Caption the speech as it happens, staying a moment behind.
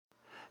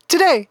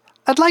Today,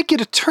 I'd like you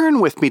to turn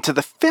with me to the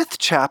 5th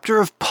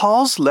chapter of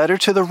Paul's letter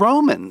to the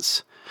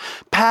Romans.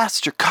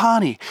 Pastor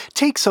Connie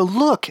takes a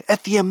look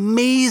at the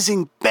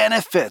amazing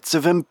benefits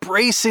of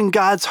embracing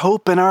God's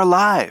hope in our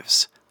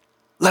lives.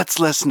 Let's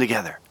listen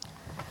together.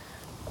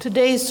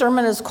 Today's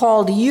sermon is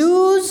called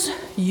Use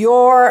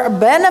Your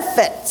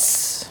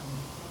Benefits.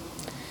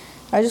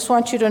 I just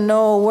want you to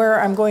know where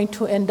I'm going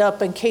to end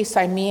up in case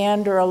I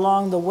meander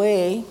along the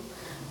way.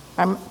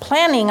 I'm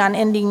planning on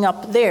ending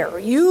up there.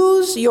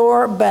 Use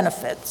your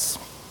benefits.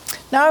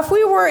 Now, if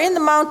we were in the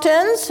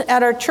mountains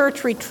at our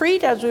church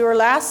retreat, as we were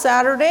last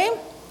Saturday,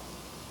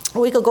 a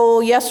week ago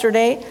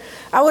yesterday,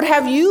 I would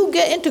have you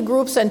get into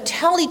groups and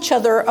tell each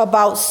other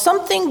about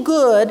something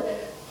good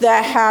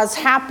that has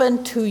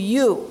happened to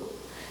you.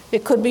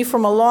 It could be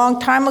from a long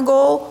time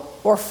ago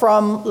or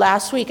from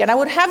last week. And I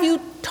would have you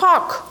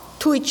talk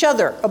to each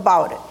other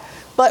about it.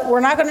 But we're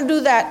not going to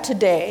do that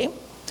today.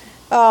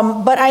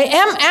 But I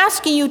am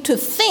asking you to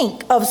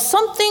think of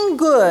something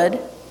good,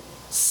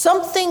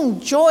 something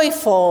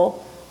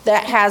joyful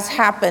that has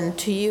happened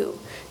to you.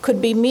 It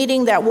could be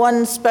meeting that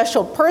one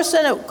special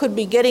person. It could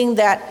be getting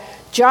that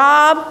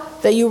job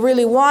that you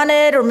really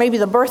wanted, or maybe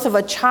the birth of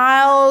a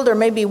child, or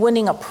maybe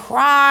winning a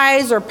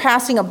prize, or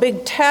passing a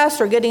big test,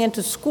 or getting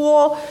into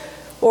school,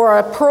 or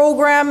a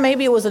program.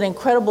 Maybe it was an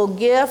incredible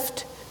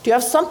gift. Do you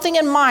have something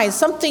in mind,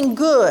 something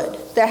good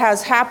that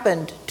has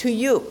happened to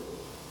you?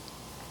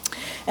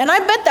 And I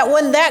bet that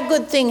when that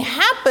good thing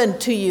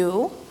happened to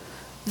you,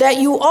 that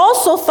you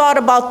also thought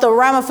about the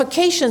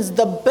ramifications,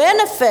 the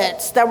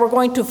benefits that were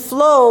going to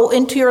flow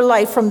into your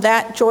life from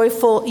that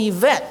joyful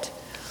event.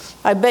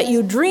 I bet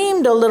you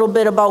dreamed a little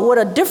bit about what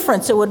a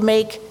difference it would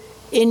make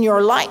in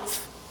your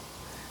life.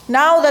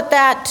 Now that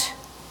that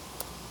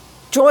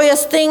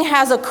joyous thing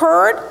has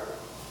occurred,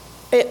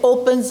 it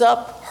opens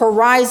up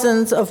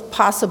horizons of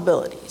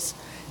possibilities.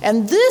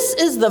 And this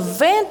is the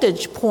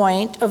vantage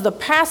point of the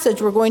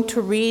passage we're going to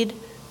read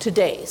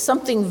today.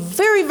 Something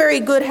very, very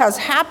good has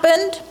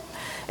happened,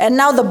 and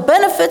now the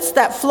benefits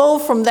that flow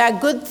from that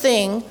good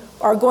thing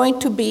are going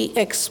to be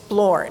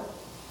explored.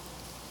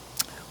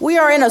 We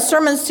are in a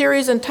sermon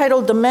series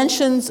entitled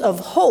Dimensions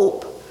of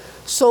Hope,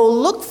 so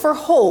look for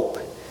hope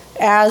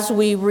as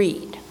we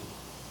read.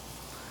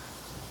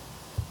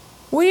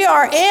 We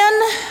are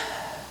in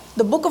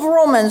the book of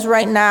Romans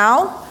right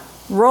now,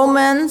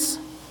 Romans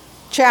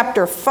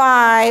chapter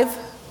 5,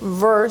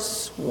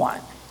 verse 1.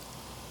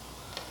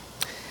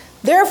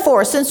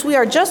 Therefore, since we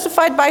are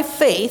justified by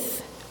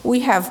faith,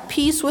 we have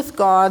peace with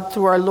God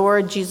through our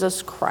Lord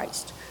Jesus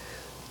Christ.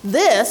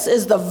 This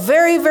is the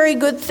very, very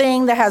good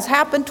thing that has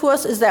happened to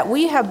us, is that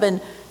we have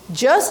been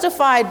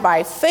justified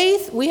by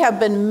faith. We have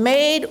been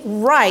made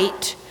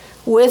right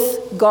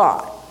with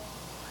God.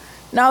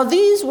 Now,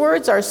 these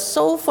words are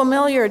so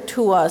familiar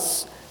to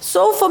us,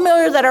 so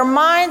familiar that our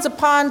minds,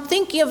 upon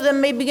thinking of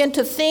them, may begin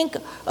to think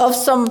of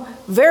some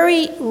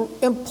very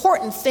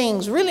important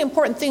things, really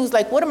important things,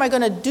 like what am I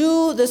going to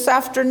do this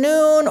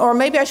afternoon? Or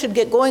maybe I should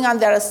get going on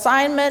that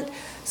assignment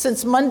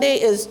since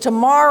Monday is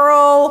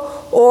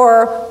tomorrow,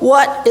 or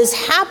what is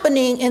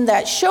happening in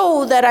that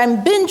show that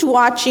I'm binge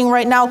watching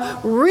right now.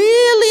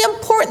 Really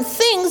important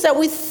things that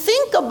we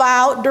think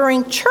about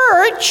during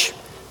church,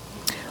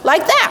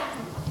 like that.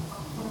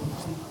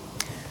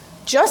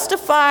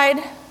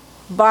 Justified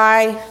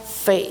by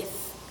faith.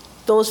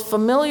 Those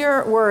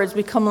familiar words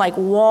become like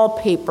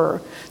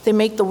wallpaper. They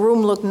make the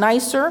room look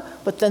nicer,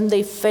 but then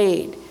they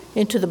fade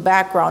into the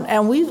background.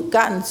 And we've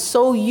gotten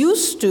so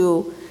used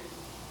to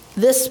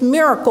this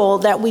miracle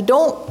that we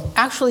don't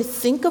actually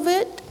think of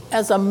it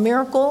as a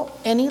miracle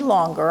any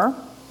longer.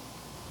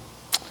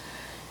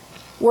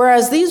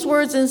 Whereas these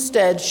words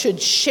instead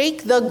should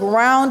shake the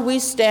ground we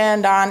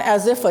stand on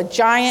as if a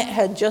giant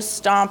had just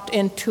stomped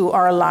into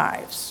our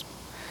lives.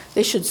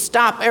 They should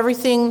stop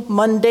everything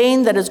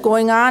mundane that is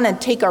going on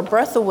and take our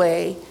breath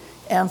away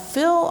and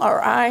fill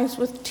our eyes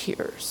with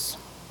tears.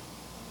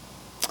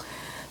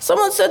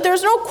 Someone said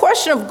there's no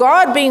question of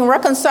God being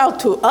reconciled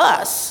to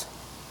us,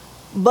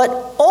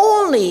 but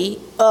only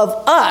of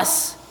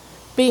us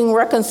being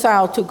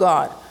reconciled to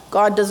God.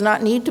 God does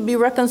not need to be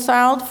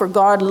reconciled, for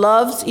God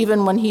loves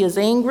even when he is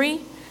angry.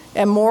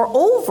 And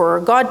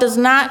moreover, God does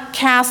not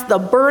cast the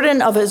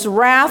burden of his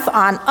wrath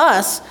on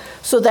us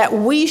so that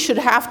we should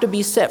have to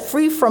be set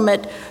free from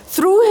it.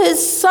 Through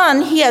his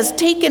Son, he has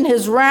taken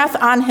his wrath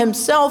on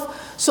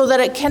himself so that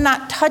it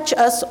cannot touch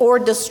us or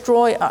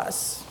destroy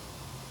us.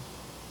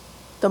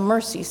 The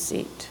mercy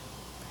seat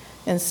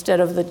instead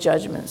of the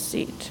judgment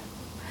seat.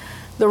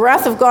 The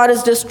wrath of God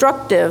is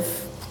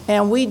destructive,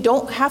 and we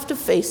don't have to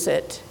face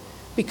it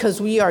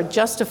because we are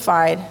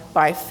justified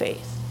by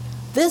faith.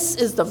 This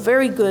is the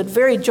very good,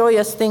 very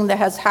joyous thing that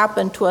has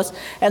happened to us.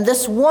 And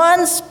this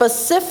one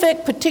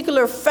specific,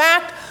 particular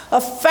fact, a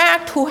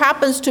fact who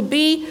happens to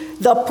be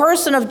the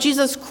person of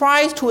Jesus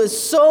Christ, who is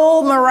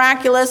so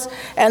miraculous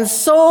and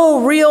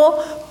so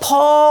real.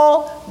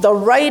 Paul, the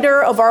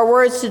writer of our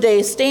words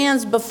today,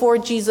 stands before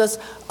Jesus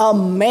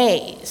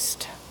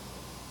amazed.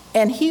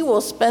 And he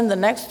will spend the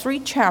next 3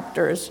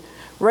 chapters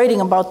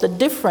writing about the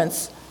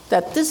difference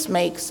that this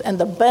makes and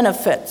the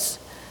benefits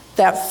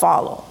that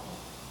follow.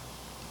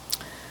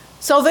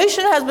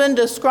 Salvation has been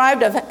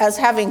described as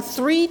having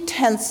three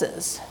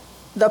tenses.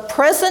 The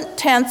present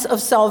tense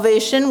of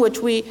salvation,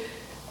 let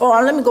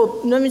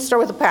me start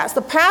with the past.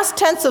 The past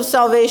tense of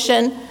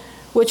salvation,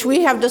 which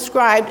we have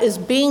described, is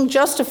being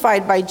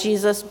justified by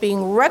Jesus,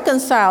 being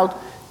reconciled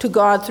to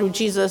God through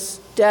Jesus'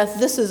 death.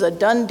 This is a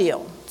done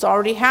deal. It's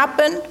already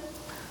happened.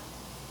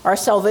 Our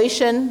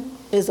salvation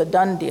is a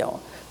done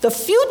deal. The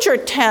future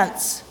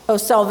tense of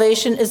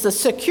salvation is the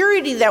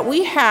security that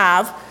we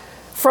have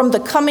from the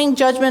coming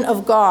judgment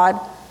of God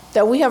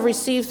that we have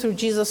received through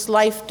Jesus'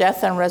 life,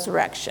 death, and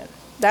resurrection.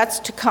 That's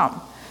to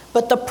come.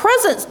 But the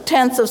present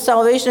tense of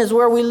salvation is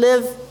where we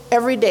live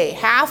every day,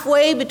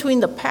 halfway between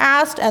the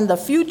past and the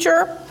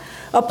future,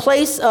 a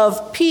place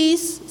of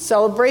peace,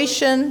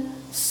 celebration,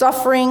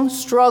 suffering,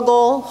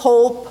 struggle,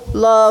 hope,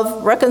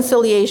 love,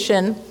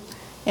 reconciliation,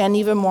 and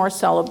even more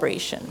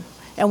celebration.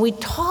 And we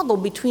toggle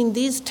between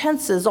these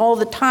tenses all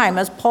the time,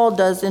 as Paul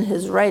does in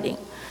his writing.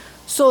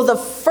 So the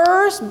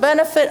first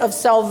benefit of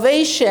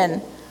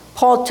salvation,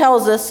 Paul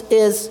tells us,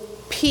 is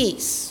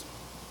peace.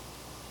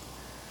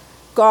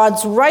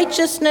 God's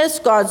righteousness,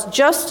 God's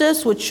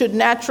justice, which should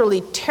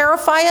naturally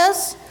terrify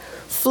us,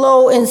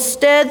 flow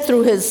instead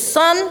through his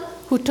Son,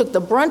 who took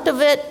the brunt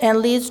of it and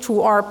leads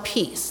to our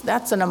peace.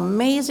 That's an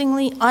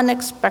amazingly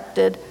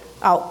unexpected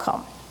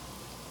outcome.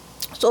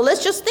 So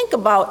let's just think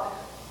about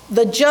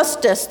the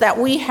justice that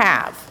we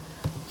have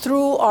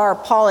through our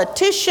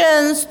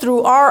politicians,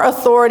 through our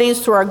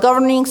authorities, through our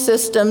governing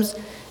systems.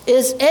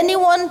 Is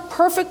anyone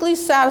perfectly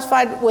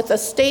satisfied with the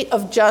state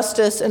of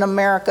justice in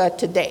America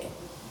today?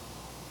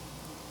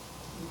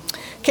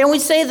 Can we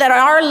say that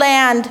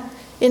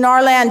in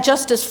our land,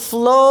 justice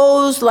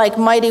flows like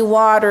mighty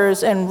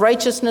waters and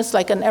righteousness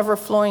like an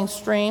ever-flowing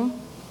stream?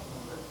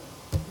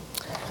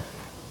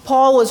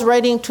 Paul was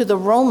writing to the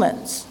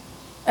Romans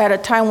at a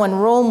time when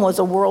Rome was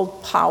a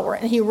world power,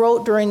 and he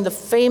wrote during the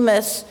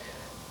famous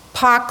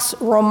Pax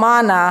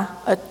Romana,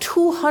 a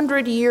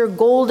 200-year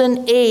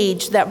golden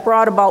age that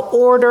brought about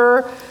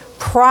order,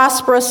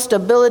 prosperous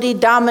stability,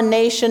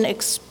 domination,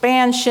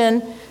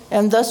 expansion,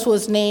 and thus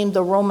was named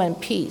the Roman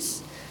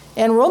peace.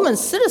 And Roman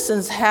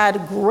citizens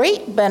had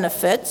great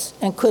benefits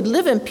and could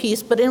live in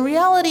peace, but in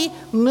reality,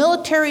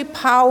 military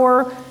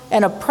power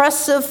and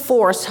oppressive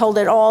force held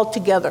it all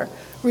together.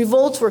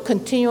 Revolts were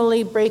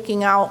continually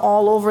breaking out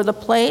all over the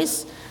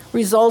place,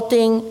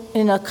 resulting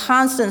in a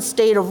constant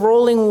state of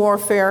rolling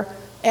warfare.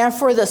 And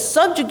for the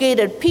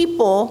subjugated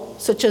people,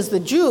 such as the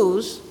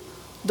Jews,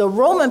 the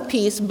Roman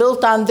peace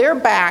built on their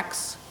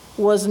backs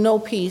was no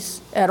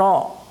peace at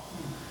all.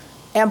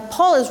 And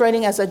Paul is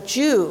writing as a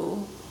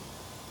Jew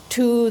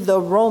to the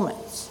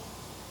Romans.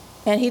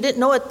 And he didn't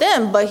know it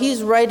then, but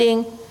he's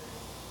writing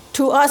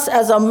to us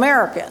as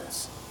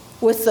Americans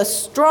with the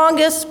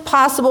strongest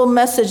possible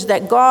message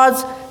that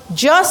God's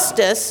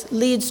justice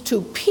leads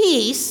to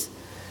peace,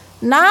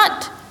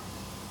 not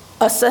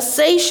a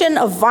cessation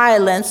of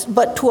violence,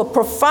 but to a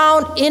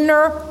profound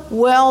inner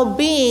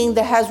well-being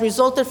that has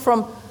resulted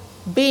from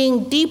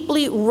being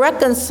deeply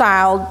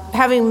reconciled,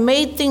 having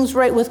made things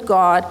right with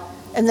God.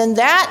 And then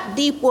that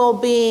deep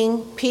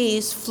well-being,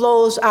 peace,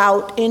 flows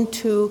out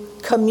into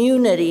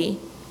community,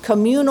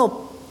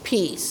 communal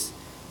peace,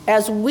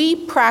 as we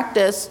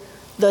practice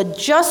the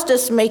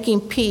justice-making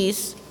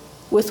peace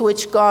with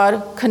which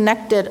God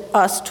connected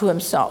us to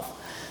himself.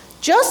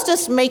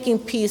 Justice-making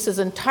peace is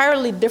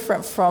entirely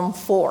different from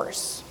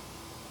force.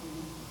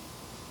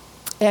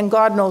 And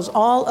God knows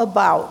all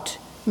about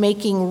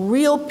making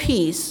real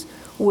peace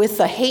with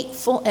a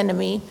hateful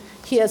enemy.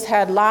 He has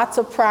had lots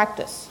of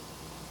practice.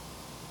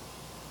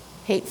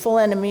 Hateful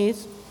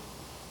enemies,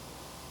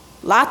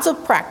 lots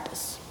of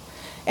practice.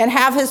 And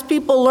have his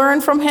people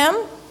learn from him?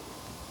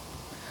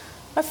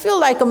 I feel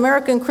like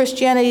American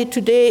Christianity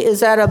today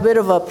is at a bit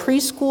of a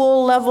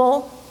preschool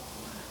level,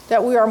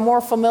 that we are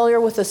more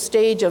familiar with the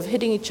stage of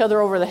hitting each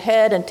other over the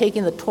head and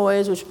taking the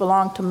toys which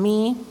belong to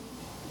me.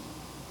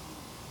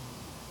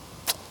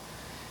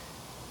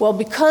 Well,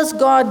 because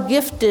God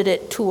gifted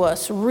it to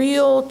us,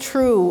 real,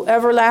 true,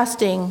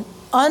 everlasting,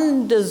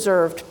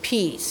 undeserved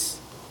peace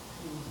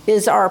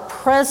is our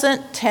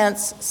present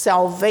tense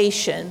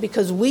salvation,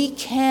 because we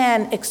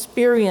can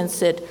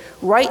experience it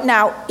right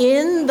now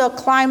in the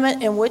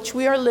climate in which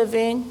we are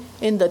living,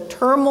 in the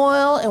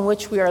turmoil in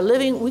which we are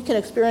living. We can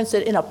experience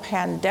it in a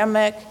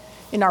pandemic,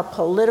 in our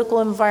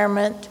political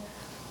environment.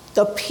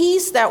 The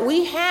peace that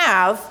we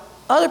have,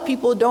 other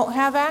people don't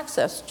have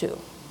access to.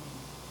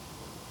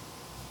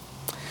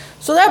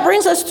 So that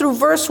brings us through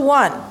verse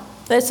 1.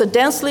 That's a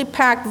densely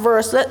packed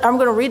verse. I'm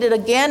going to read it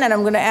again, and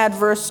I'm going to add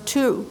verse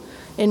 2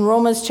 in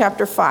Romans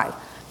chapter 5.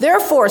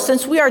 Therefore,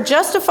 since we are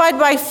justified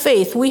by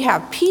faith, we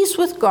have peace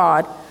with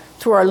God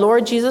through our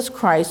Lord Jesus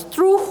Christ,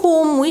 through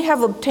whom we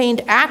have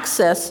obtained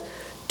access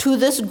to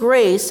this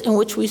grace in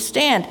which we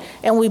stand,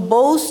 and we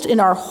boast in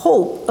our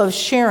hope of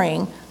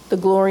sharing the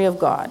glory of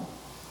God.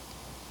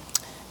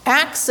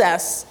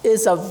 Access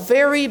is a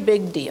very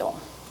big deal.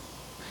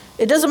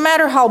 It doesn't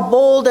matter how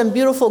bold and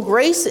beautiful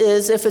grace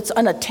is if it's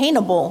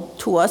unattainable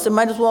to us. It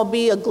might as well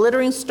be a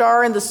glittering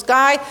star in the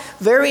sky,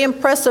 very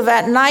impressive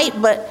at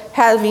night, but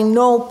having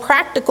no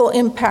practical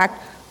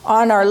impact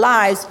on our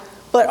lives.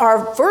 But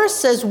our verse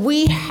says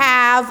we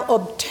have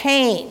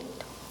obtained.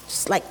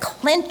 Just like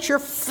clench your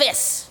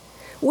fists.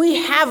 We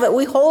have it.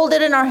 We hold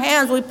it in our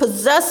hands. We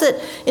possess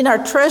it in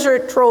our treasure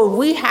trove.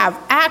 We have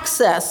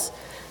access.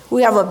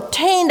 We have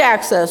obtained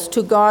access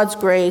to God's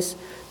grace,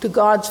 to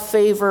God's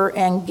favor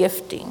and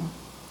gifting.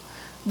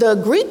 The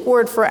Greek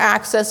word for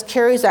access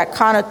carries that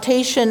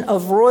connotation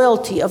of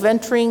royalty, of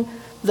entering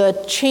the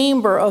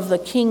chamber of the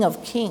King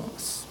of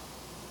Kings.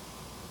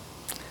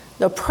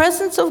 The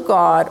presence of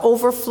God,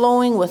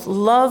 overflowing with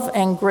love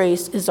and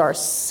grace, is our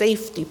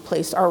safety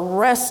place, our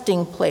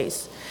resting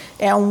place.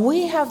 And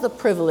we have the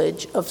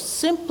privilege of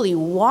simply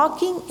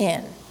walking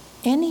in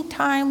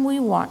anytime we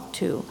want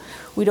to.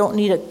 We don't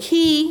need a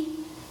key.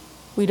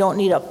 We don't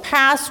need a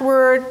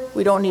password.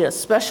 We don't need a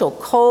special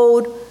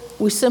code.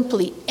 We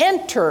simply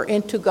enter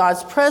into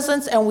God's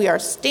presence, and we are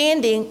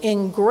standing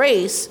in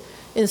grace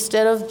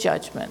instead of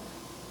judgment.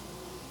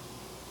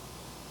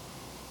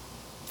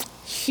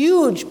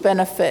 Huge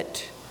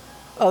benefit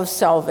of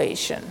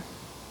salvation.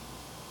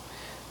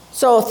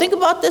 So think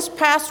about this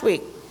past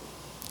week,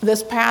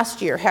 this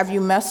past year. Have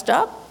you messed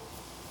up?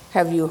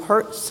 Have you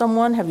hurt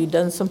someone? Have you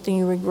done something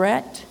you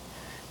regret?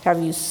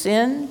 Have you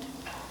sinned?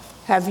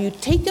 Have you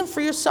taken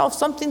for yourself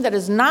something that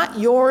is not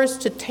yours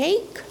to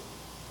take?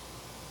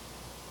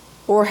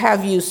 Or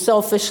have you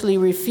selfishly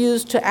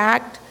refused to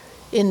act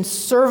in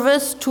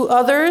service to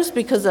others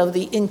because of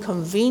the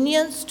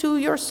inconvenience to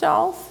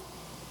yourself?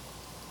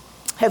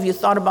 Have you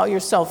thought about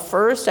yourself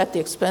first at the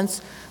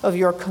expense of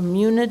your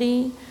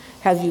community?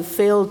 Have you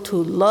failed to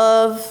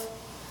love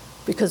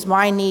because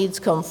my needs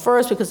come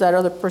first, because that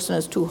other person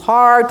is too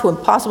hard, too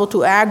impossible,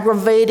 too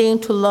aggravating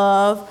to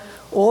love?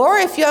 Or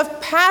if you have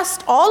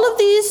passed all of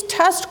these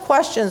test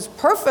questions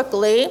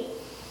perfectly,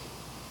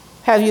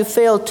 have you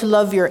failed to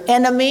love your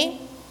enemy?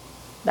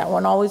 That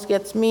one always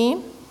gets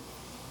me.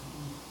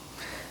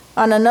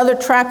 On another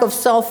track of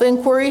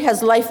self-inquiry,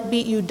 has life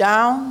beat you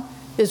down?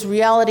 Is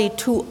reality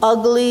too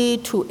ugly,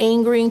 too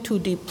angering, too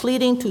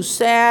depleting, too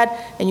sad,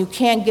 and you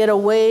can't get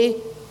away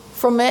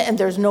from it, and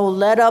there's no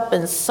let up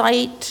in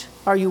sight?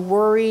 Are you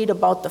worried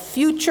about the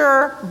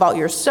future, about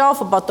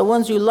yourself, about the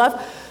ones you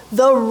love?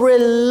 The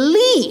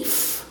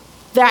relief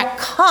that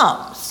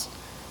comes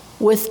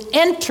with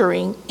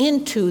entering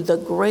into the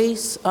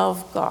grace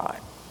of God,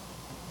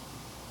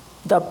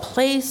 the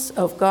place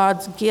of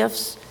God's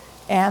gifts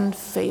and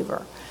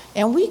favor.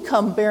 And we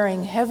come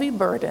bearing heavy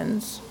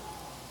burdens,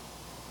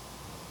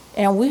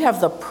 and we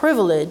have the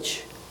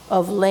privilege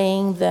of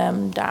laying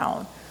them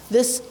down.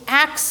 This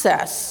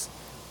access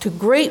to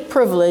great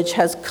privilege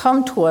has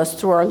come to us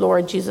through our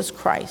Lord Jesus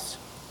Christ.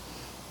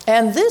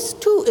 And this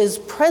too is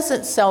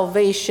present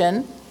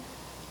salvation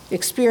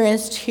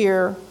experienced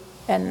here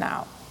and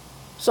now.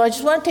 So I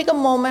just want to take a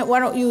moment. Why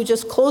don't you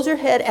just close your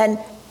head and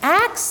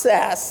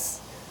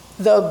access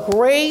the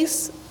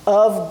grace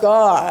of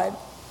God.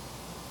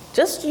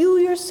 Just you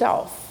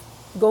yourself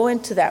go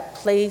into that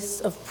place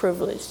of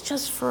privilege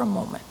just for a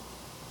moment.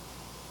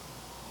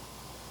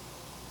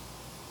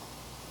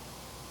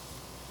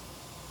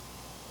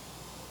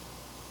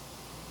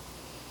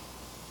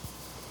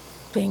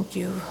 Thank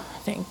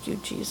you,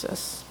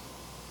 Jesus.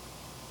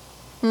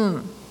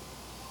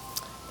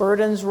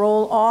 Burdens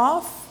roll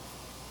off.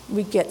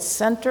 We get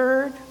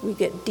centered. We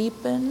get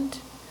deepened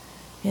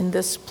in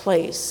this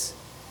place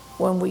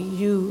when we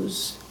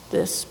use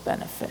this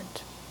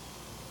benefit.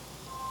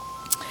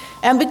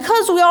 And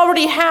because we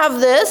already have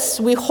this,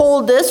 we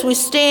hold this, we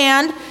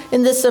stand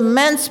in this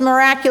immense,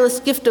 miraculous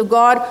gift of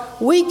God,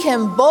 we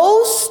can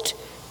boast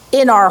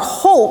in our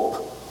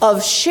hope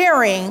of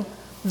sharing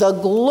the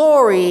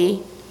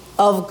glory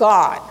of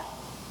God.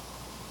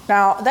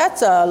 Now,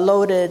 that's a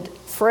loaded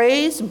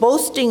phrase.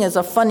 Boasting is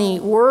a funny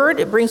word.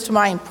 It brings to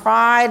mind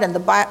pride and the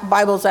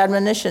Bible's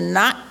admonition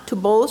not to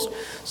boast.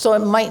 So it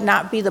might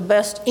not be the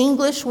best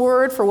English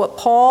word for what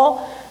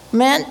Paul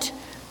meant.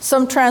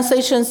 Some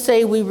translations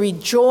say we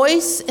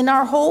rejoice in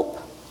our hope,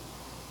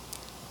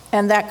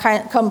 and that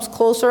kind of comes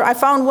closer. I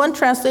found one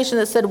translation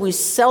that said we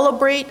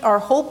celebrate our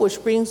hope,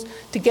 which brings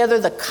together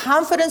the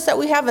confidence that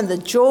we have and the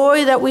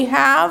joy that we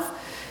have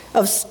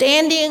of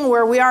standing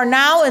where we are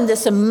now in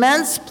this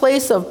immense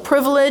place of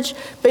privilege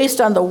based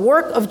on the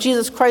work of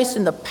Jesus Christ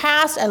in the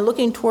past and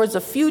looking towards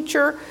the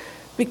future.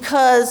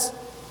 Because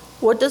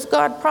what does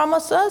God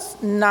promise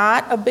us?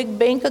 Not a big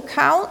bank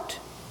account,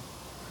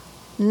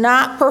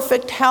 not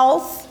perfect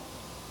health,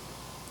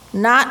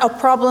 not a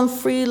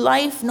problem-free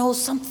life. No,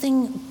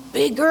 something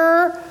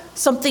bigger,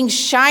 something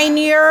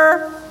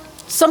shinier,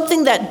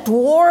 something that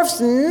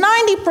dwarfs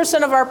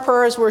 90% of our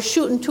prayers. We're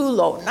shooting too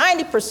low,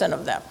 90%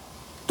 of them.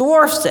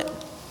 Dwarfs it.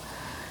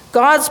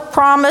 God's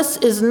promise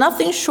is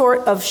nothing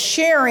short of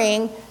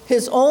sharing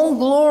his own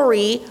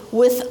glory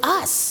with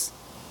us.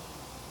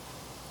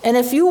 And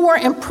if you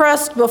weren't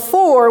impressed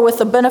before with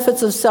the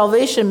benefits of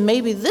salvation,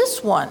 maybe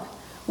this one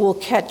will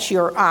catch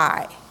your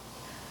eye.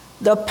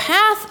 The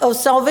path of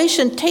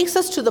salvation takes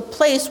us to the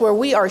place where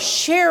we are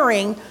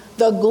sharing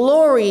the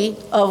glory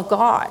of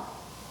God.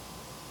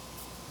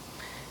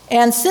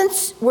 And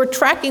since we're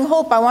tracking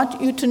hope, I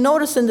want you to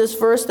notice in this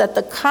verse that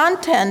the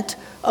content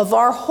of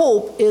our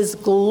hope is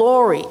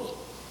glory.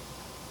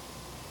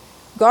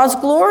 God's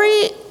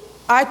glory,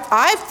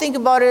 I think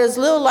about it as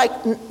a little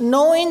like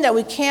knowing that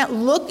we can't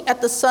look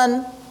at the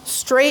sun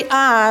straight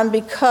on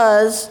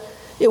because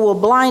it will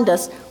blind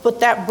us, but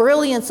that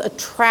brilliance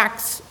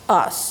attracts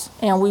us,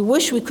 and we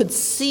wish we could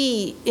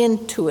see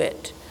into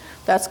it.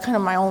 That's kind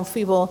of my own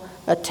feeble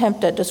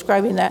attempt at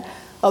describing that.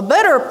 A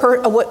better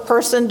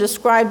person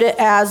described it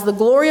as the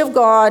glory of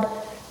God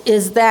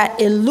is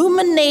that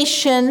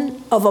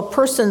illumination of a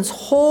person's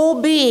whole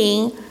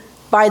being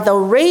by the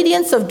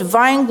radiance of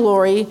divine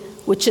glory,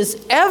 which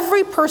is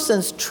every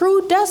person's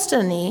true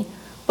destiny,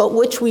 but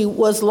which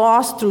was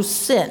lost through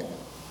sin.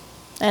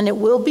 And it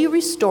will be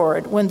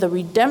restored when the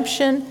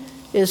redemption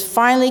is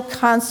finally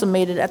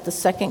consummated at the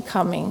second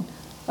coming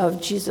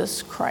of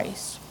Jesus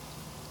Christ.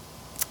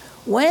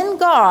 When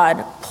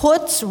God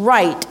puts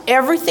right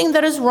everything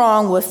that is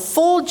wrong with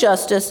full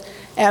justice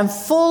and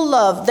full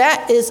love,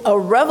 that is a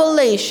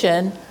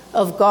revelation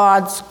of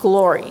God's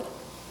glory.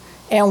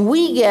 And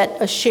we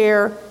get a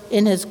share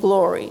in his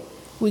glory.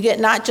 We get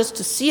not just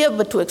to see it,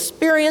 but to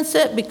experience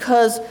it,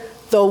 because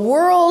the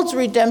world's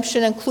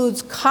redemption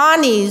includes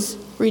Connie's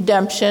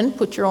redemption.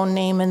 Put your own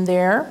name in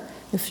there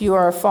if you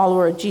are a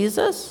follower of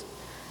Jesus.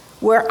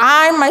 Where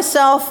I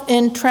myself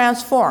am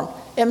transformed.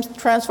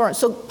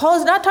 So Paul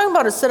is not talking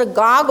about a set of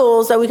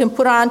goggles that we can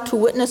put on to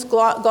witness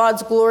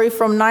God's glory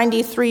from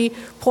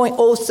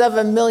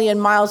 93.07 million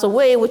miles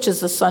away, which is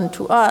the sun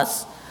to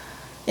us.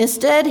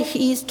 Instead,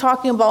 he's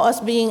talking about us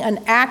being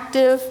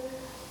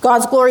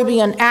God's glory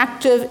being an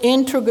active,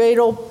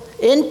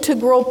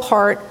 integral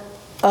part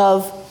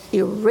of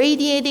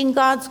irradiating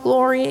God's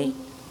glory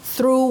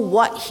through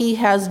what he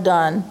has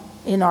done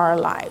in our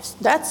lives.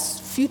 That's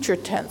future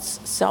tense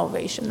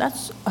salvation.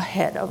 That's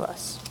ahead of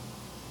us.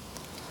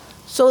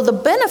 So the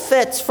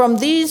benefits from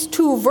these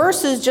two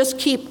verses just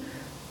keep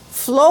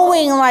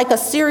flowing like a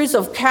series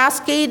of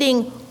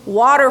cascading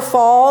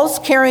waterfalls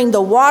carrying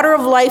the water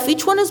of life.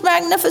 Each one is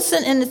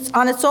magnificent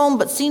on its own,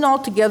 but seen all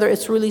together,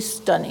 it's really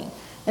stunning.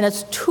 And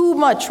it's too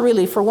much,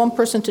 really, for one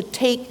person to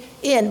take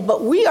in.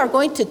 But we are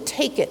going to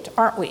take it,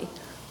 aren't we?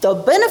 The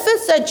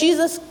benefits that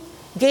Jesus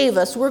gave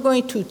us, we're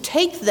going to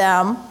take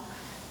them,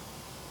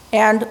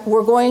 and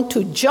we're going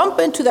to jump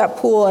into that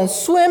pool and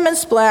swim and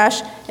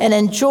splash and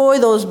enjoy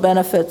those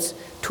benefits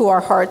to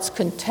our heart's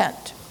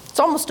content. It's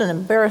almost an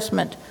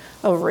embarrassment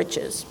of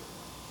riches.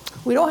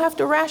 We don't have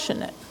to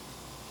ration it.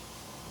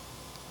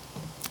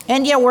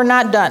 And yet we're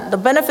not done. The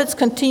benefits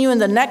continue in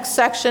the next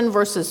section,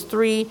 verses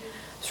 3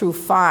 through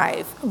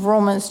 5,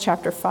 Romans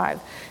chapter 5.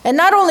 And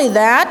not only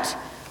that,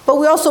 but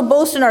we also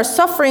boast in our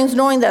sufferings,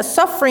 knowing that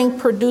suffering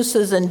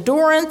produces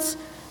endurance,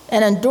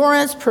 and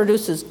endurance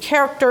produces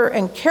character,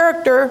 and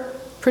character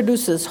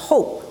produces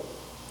hope.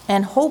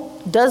 And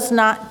hope does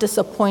not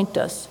disappoint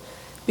us,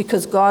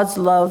 because God's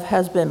love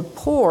has been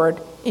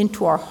poured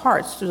into our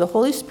hearts through the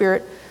Holy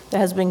Spirit that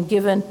has been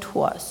given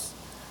to us.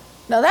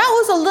 Now that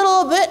was a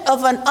little bit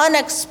of an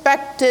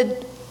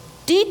unexpected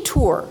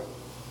detour.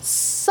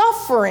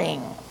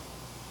 Suffering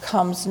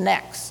comes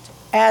next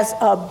as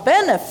a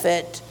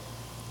benefit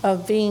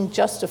of being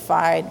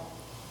justified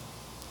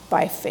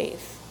by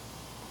faith,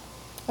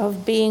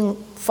 of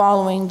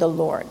following the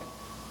Lord.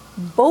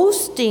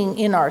 Boasting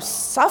in our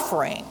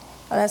suffering,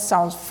 that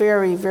sounds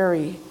very,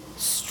 very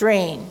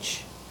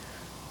strange.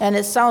 And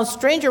it sounds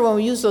stranger when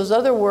we use those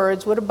other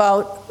words. What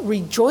about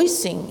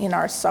rejoicing in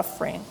our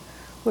suffering?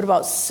 What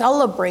about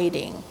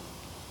celebrating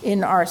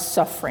in our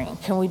suffering?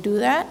 Can we do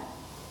that?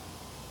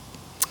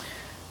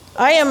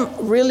 I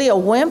am really a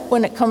wimp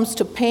when it comes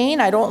to pain.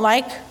 I don't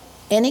like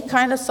any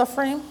kind of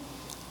suffering.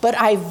 But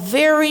I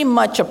very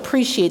much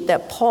appreciate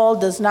that Paul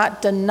does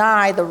not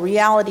deny the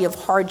reality of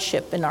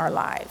hardship in our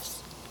lives.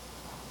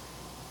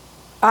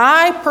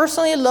 I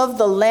personally love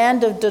the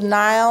land of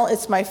denial.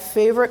 It's my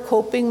favorite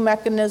coping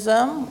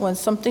mechanism when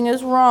something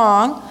is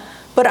wrong.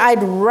 But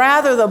I'd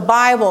rather the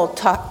Bible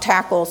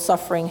tackle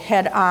suffering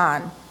head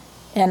on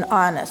and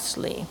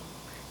honestly.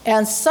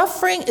 And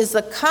suffering is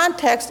the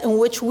context in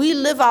which we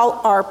live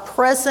out our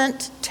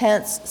present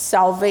tense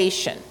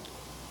salvation.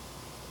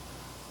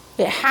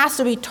 It has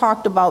to be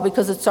talked about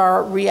because it's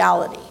our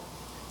reality.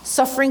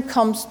 Suffering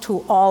comes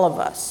to all of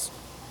us.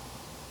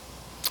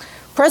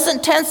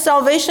 Present tense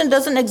salvation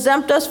doesn't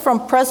exempt us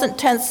from present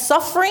tense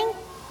suffering,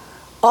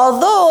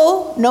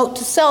 although, note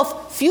to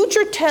self,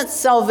 future tense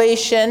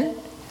salvation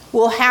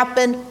will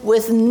happen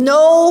with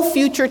no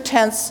future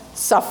tense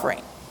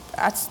suffering.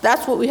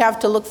 That's what we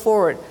have to look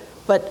forward.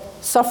 But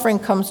suffering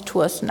comes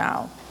to us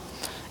now.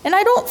 And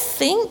I don't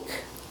think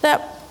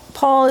that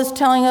Paul is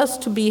telling us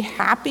to be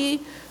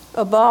happy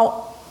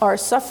about our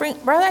suffering.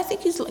 Rather, I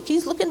think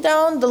he's looking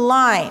down the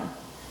line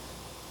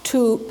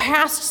to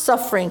past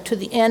suffering, to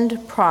the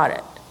end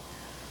product.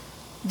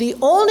 The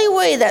only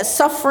way that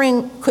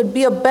suffering could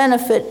be a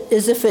benefit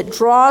is if it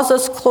draws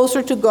us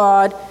closer to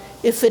God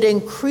if it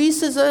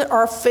increases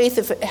our faith,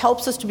 if it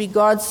helps us to be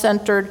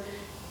God-centered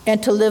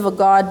and to live a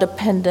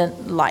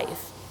God-dependent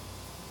life.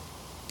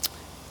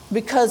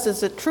 Because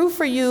is it true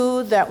for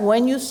you that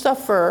when you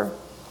suffer,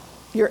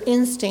 your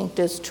instinct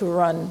is to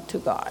run to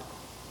God?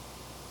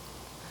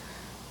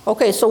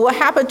 Okay, so what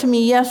happened to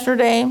me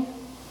yesterday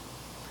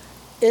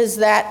is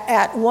that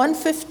at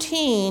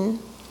 1:15,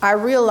 I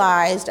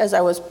realized as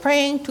I was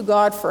praying to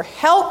God for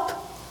help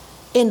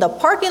in the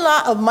parking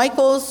lot of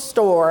Michael's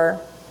store,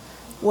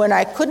 when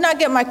I could not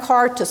get my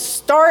car to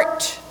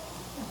start,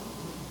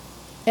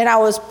 and I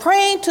was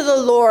praying to the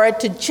Lord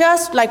to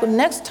just, like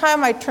next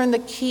time I turn the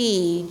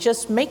key,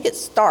 just make it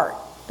start.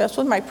 That's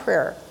was my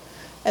prayer.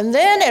 And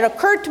then it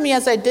occurred to me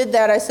as I did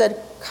that, I said,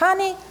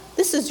 Connie,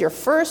 this is your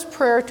first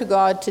prayer to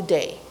God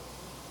today.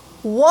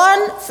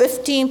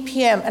 1:15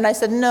 p.m. And I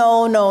said,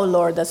 no,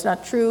 Lord, that's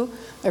not true.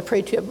 I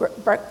prayed to you.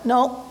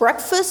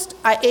 Breakfast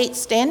I ate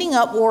standing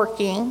up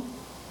working.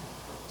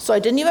 So I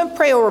didn't even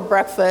pray over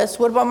breakfast.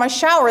 What about my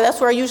shower?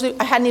 That's where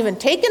I hadn't even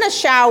taken a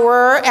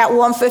shower at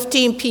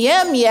 1:15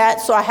 p.m.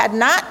 yet, so I had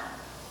not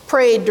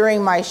prayed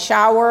during my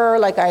shower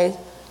like I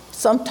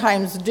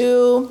sometimes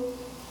do.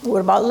 What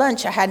about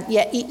lunch? I hadn't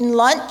yet eaten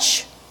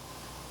lunch.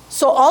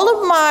 So all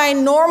of my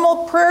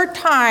normal prayer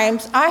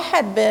times, I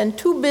had been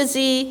too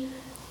busy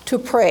to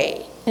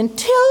pray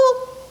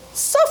until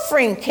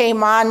suffering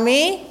came on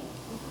me.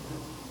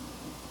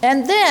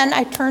 And then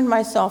I turned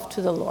myself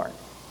to the Lord.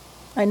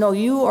 I know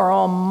you are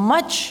all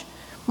much,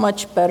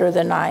 much better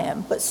than I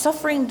am, but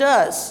suffering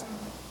does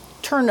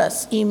turn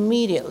us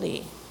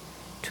immediately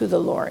to the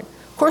Lord.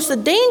 Of course, the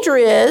danger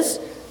is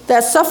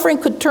that suffering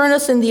could turn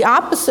us in the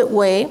opposite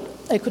way.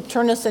 It could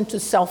turn us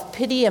into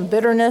self-pity and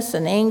bitterness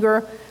and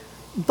anger,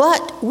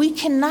 but we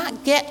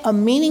cannot get a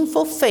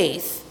meaningful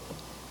faith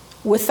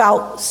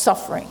without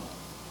suffering.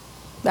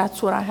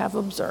 That's what I have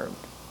observed.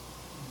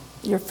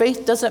 Your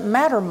faith doesn't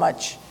matter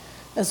much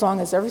as long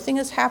as everything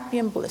is happy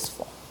and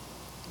blissful.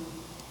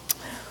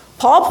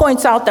 Paul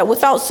points out that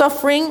without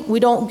suffering, we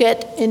don't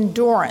get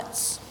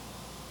endurance,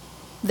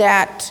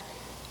 that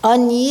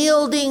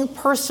unyielding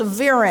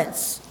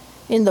perseverance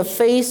in the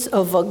face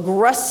of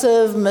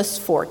aggressive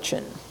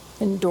misfortune,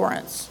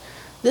 endurance.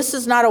 This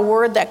is not a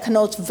word that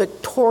connotes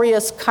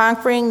victorious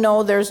conquering.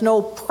 No, there's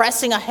no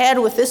pressing ahead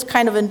with this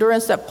kind of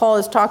endurance that Paul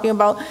is talking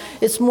about.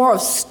 It's more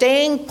of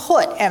staying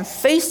put and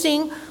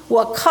facing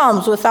what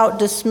comes without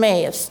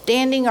dismay, of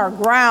standing our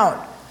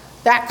ground,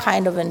 that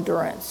kind of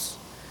endurance.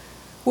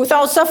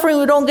 Without suffering,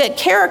 we don't get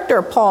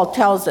character, Paul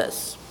tells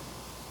us.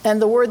 And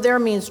the word there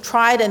means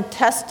tried and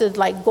tested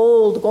like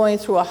gold going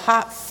through a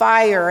hot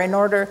fire in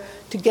order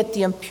to get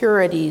the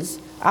impurities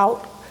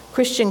out.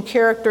 Christian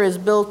character is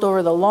built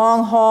over the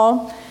long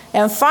haul.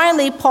 And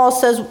finally, Paul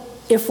says,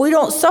 if we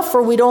don't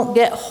suffer, we don't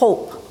get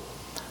hope.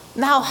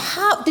 Now,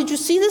 how did you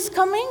see this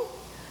coming?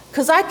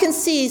 Because I can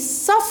see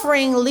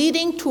suffering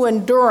leading to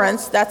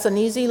endurance. That's an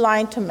easy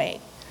line to make.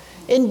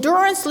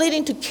 Endurance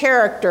leading to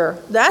character.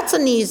 That's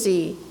an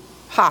easy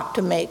hop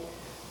to make.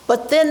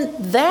 But then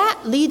that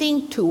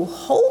leading to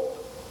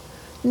hope,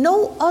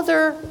 no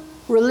other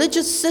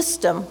religious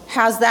system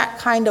has that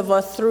kind of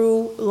a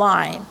through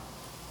line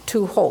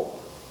to hope.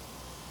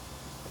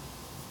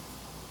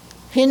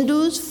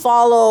 Hindus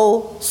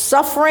follow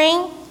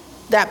suffering,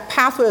 that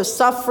pathway of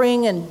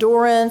suffering,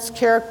 endurance,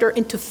 character,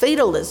 into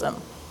fatalism.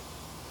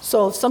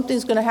 So if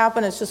something's going to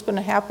happen, it's just going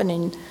to happen,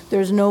 and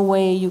there's no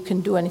way you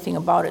can do anything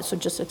about it, so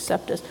just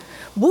accept it.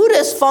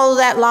 Buddhists follow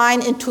that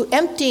line into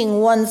emptying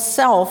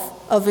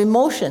oneself of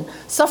emotion.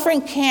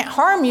 Suffering can't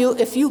harm you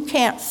if you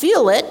can't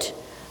feel it,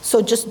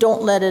 so just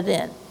don't let it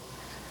in.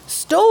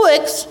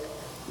 Stoics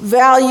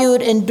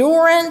valued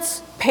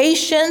endurance,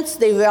 patience,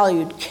 they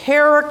valued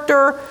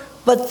character,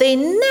 but they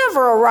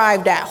never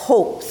arrived at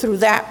hope through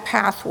that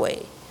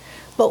pathway.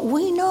 But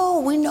we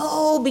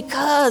know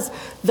because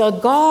the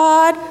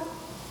God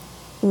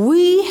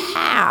we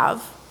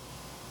have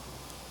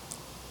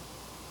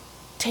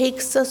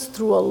takes us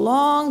through a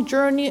long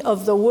journey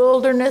of the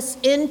wilderness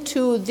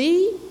into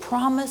the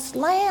promised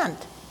land.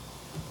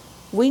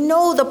 We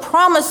know the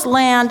promised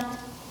land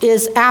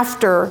is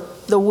after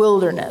the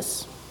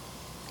wilderness.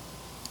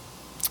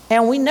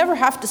 And we never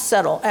have to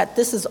settle at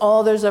this is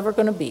all there's ever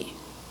going to be.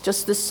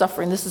 Just this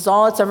suffering, this is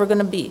all it's ever going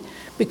to be.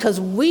 Because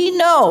we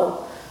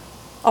know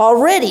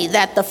already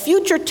that the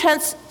future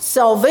tense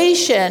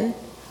salvation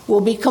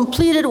will be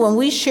completed when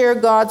we share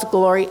God's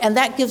glory, and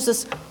that gives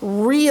us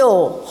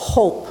real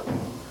hope.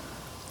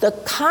 The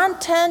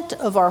content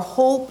of our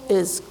hope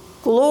is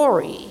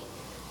glory,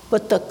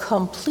 but the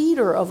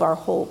completer of our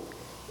hope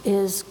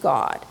is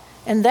God.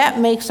 And that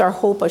makes our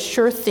hope a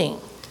sure thing,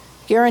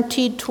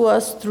 guaranteed to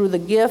us through the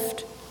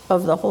gift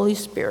of the Holy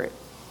Spirit.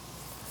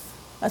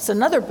 That's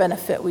another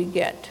benefit we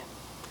get,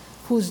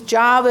 whose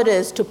job it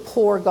is to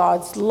pour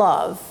God's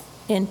love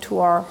into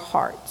our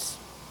hearts.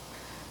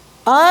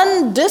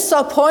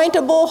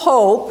 Undisappointable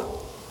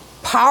hope,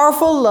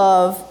 powerful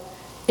love,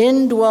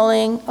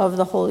 indwelling of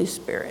the Holy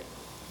Spirit.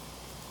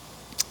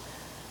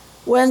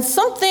 When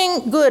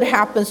something good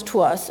happens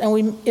to us and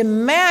we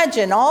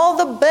imagine all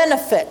the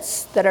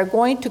benefits that are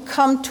going to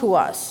come to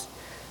us,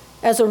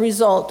 as a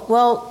result.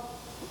 Well,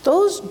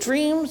 those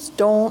dreams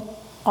don't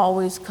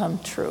always come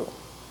true.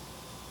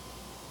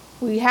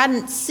 We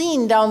hadn't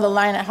seen down the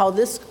line at how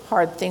this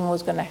hard thing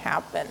was going to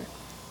happen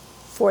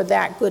for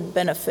that good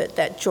benefit,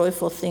 that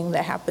joyful thing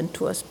that happened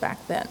to us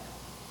back then.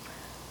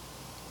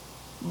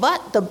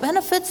 But the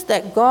benefits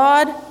that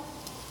God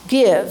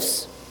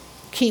gives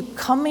keep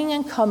coming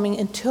and coming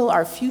until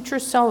our future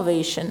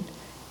salvation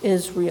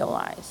is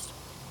realized.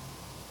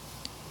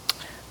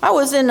 I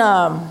was in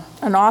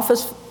an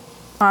office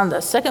on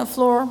the second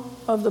floor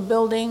of the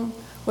building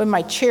when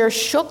my chair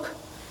shook,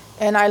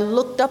 and I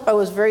looked up. I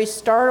was very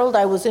startled.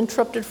 I was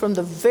interrupted from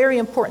the very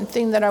important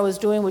thing that I was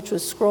doing, which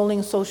was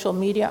scrolling social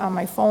media on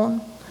my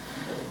phone.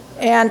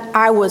 And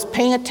I was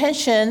paying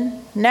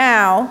attention.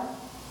 Now,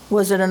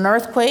 was it an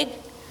earthquake?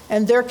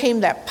 And there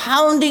came that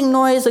pounding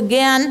noise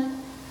again,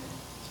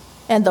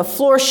 and the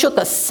floor shook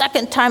a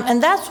second time.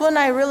 And that's when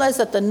I realized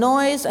that the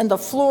noise and the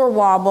floor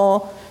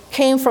wobble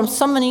came from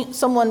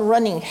someone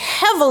running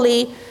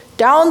heavily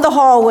down the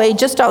hallway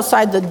just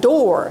outside the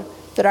door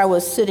that I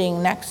was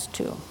sitting next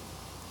to.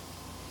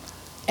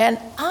 And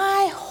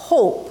I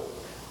hope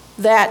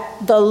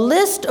that the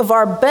list of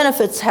our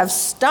benefits have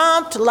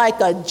stomped like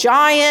a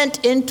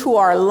giant into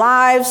our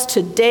lives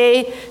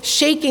today,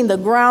 shaking the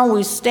ground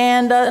we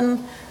stand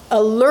on,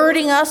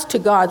 alerting us to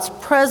God's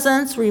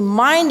presence,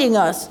 reminding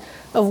us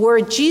of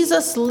where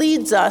Jesus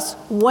leads us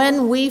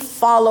when we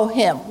follow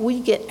him. We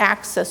get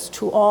access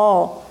to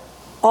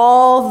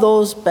all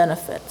those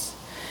benefits.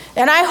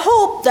 And I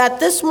hope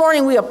that this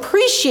morning we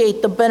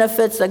appreciate the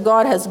benefits that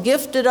God has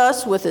gifted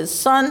us with his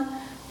Son,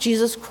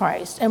 Jesus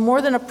Christ. And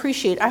more than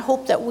appreciate, I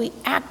hope that we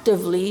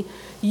actively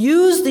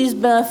use these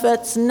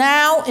benefits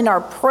now in our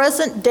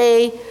present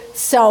day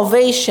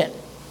salvation.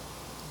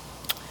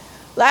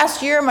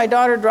 Last year, my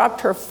daughter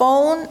dropped her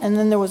phone, and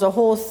then there was a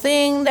whole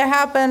thing that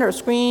happened. Her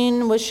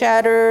screen was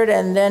shattered,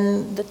 and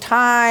then the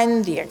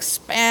time, the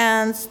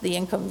expense, the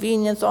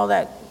inconvenience, all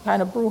that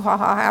kind of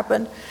brouhaha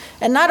happened.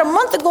 And not a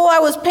month ago, I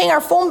was paying our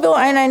phone bill,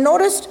 and I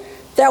noticed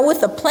that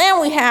with the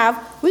plan we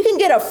have, we can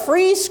get a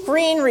free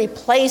screen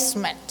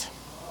replacement.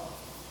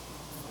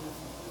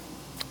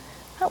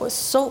 I was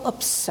so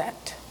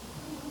upset.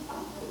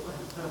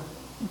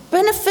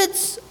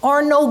 Benefits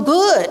are no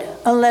good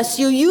unless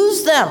you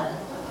use them.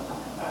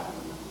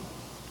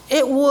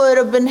 It would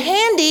have been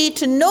handy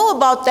to know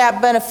about that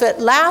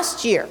benefit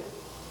last year.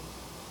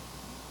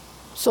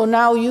 So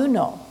now you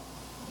know.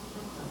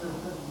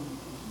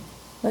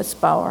 Let's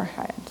bow our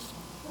heads.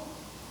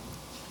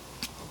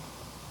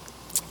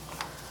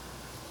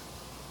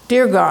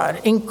 Dear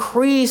God,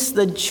 increase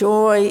the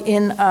joy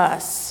in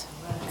us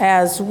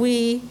as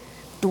we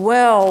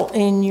dwell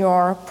in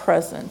your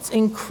presence.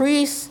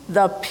 Increase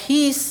the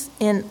peace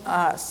in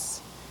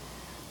us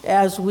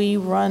as we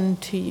run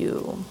to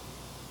you.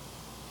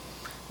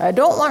 I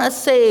don't want to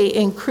say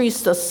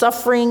increase the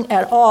suffering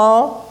at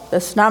all.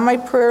 That's not my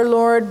prayer,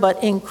 Lord,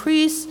 but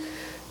increase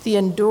the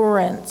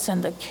endurance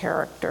and the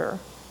character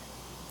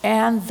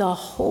and the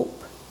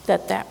hope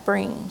that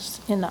brings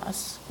in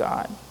us,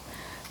 God.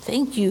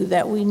 Thank you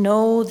that we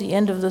know the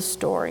end of the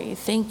story.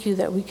 Thank you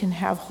that we can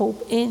have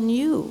hope in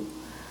you,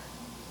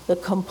 the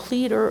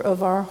completer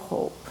of our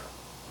hope.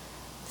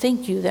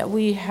 Thank you that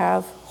we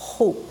have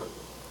hope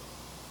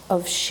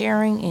of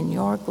sharing in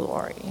your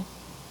glory.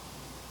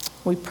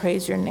 We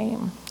praise your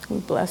name. We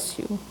bless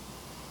you.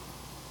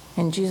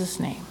 In Jesus'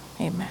 name,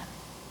 amen.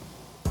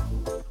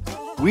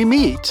 We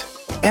meet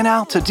in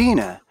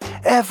Altadena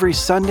every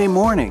Sunday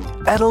morning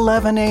at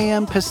 11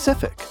 a.m.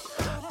 Pacific,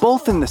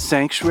 both in the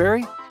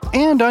sanctuary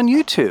and on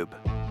YouTube.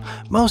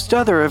 Most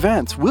other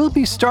events will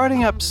be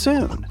starting up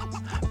soon,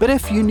 but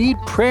if you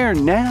need prayer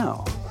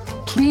now,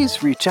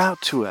 please reach out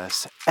to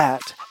us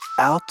at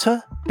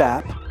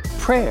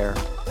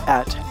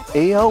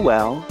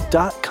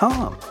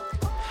altabapprayer@aol.com.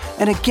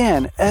 And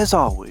again, as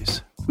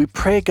always, we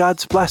pray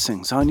God's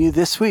blessings on you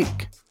this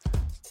week.